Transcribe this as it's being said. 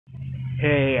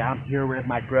Hey, I'm here with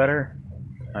my brother,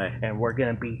 Hi. and we're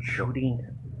gonna be shooting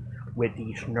with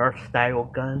these Nerf style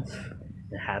guns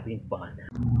and having fun.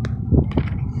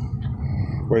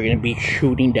 We're gonna be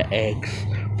shooting the eggs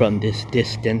from this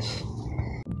distance.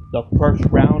 The first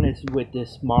round is with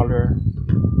this smaller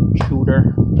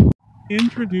shooter.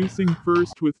 Introducing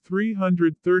first with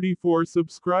 334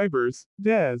 subscribers,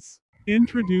 Dez.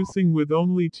 Introducing with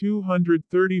only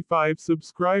 235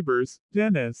 subscribers,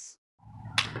 Dennis.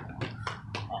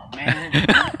 Oh man.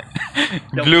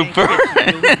 The Blooper.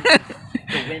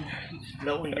 The wind keeps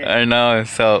blowing it. I know,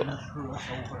 so. Screw us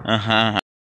over. Uh-huh.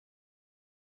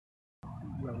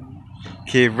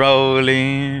 Keep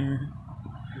rolling.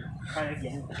 Try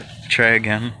again. Try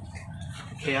again.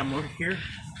 Okay, I'm over here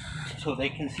so they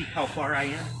can see how far I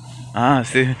am. Ah,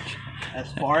 see?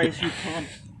 As far as you can,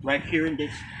 right here in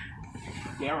this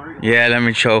area. Yeah, let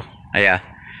me show. Yeah.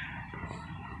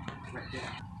 Right there.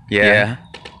 Yeah.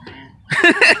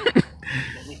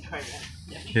 Let me try that.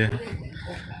 Yeah.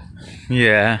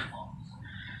 Yeah.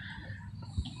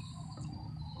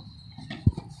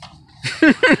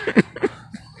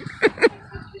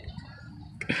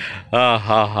 Ha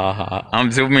ha ha.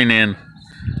 I'm zooming in.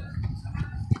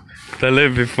 Tell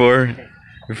it before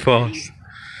it falls.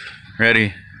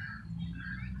 Ready?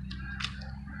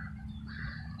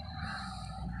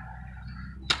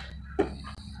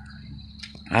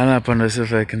 Habla cuando se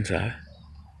fue cansado.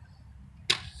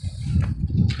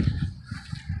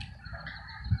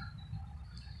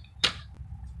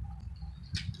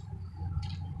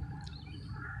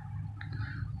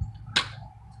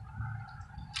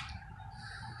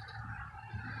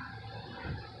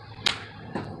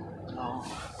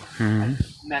 I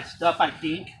messed up, I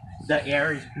think. The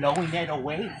air is blowing it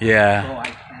away. Yeah. So I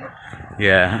can't.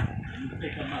 Yeah. Let me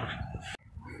pick them up.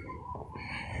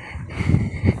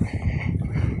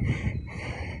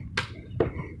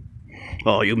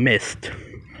 Oh, you missed.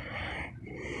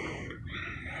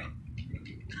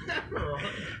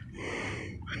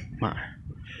 Come on.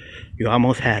 You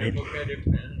almost had it.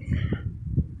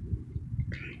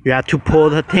 You have to pull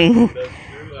the thing.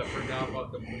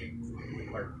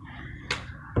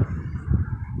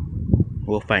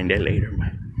 We'll find it later,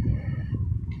 man.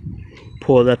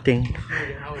 Pull the thing.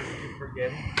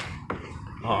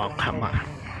 Oh, come on.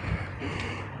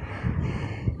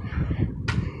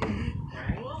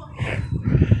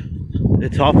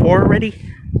 It's all four already?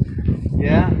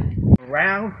 Yeah.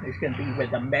 Round is going to be with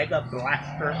the Mega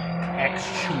Blaster X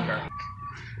shooter.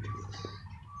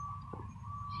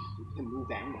 You can move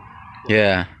angle.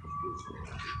 Yeah.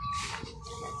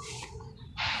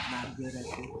 Not good at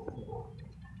it.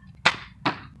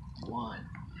 One.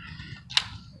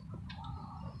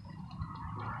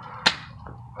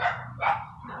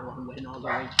 That one went all the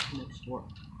way next door.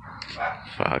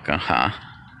 Fuck,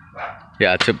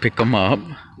 Yeah, to pick them up.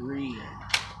 3.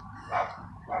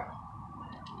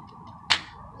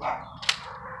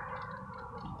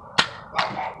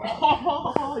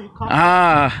 Oh, you caught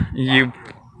Ah, you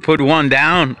put one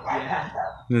down. Yeah.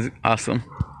 This is awesome.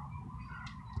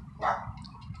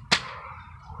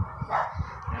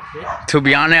 That's it. To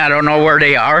be honest, I don't know where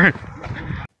they are.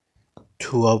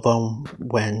 2 of them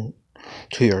went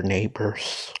to your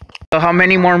neighbors. So how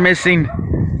many more missing? 2.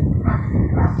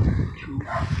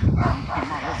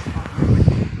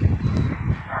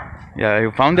 Yeah,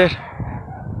 you found it?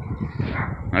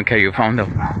 Okay, you found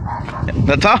them.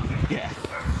 That's all? Yeah.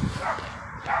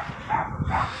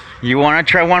 You want to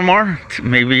try one more?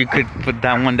 Maybe you could put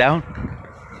that one down?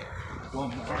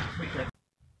 One more.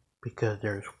 Because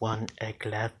there's one egg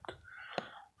left.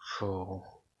 So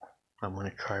I'm going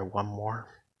to try one more.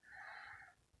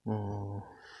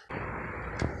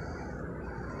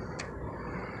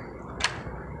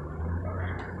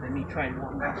 Let me try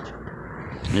one more.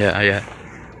 Yeah, yeah.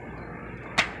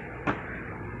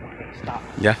 Okay, stop.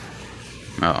 Yeah.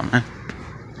 Oh, man.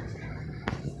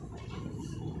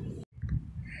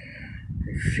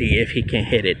 See if he can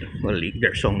hit it. Well,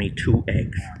 there's only 2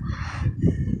 eggs.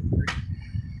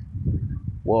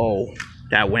 Whoa,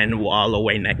 that went all the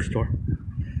way next door.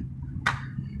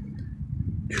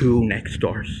 2 next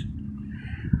doors.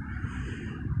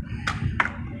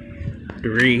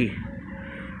 3.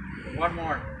 One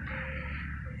more.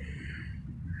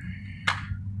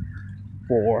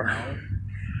 4.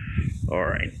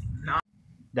 Alright.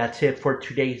 That's it for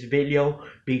today's video.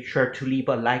 Be sure to leave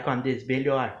a like on this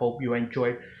video. I hope you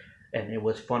enjoyed and it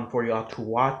was fun for y'all to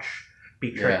watch.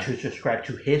 Be sure to subscribe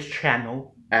to his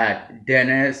channel At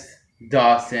Dennis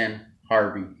Dawson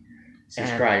Harvey.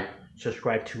 Subscribe.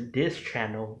 Subscribe to this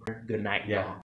channel. Good night, y'all.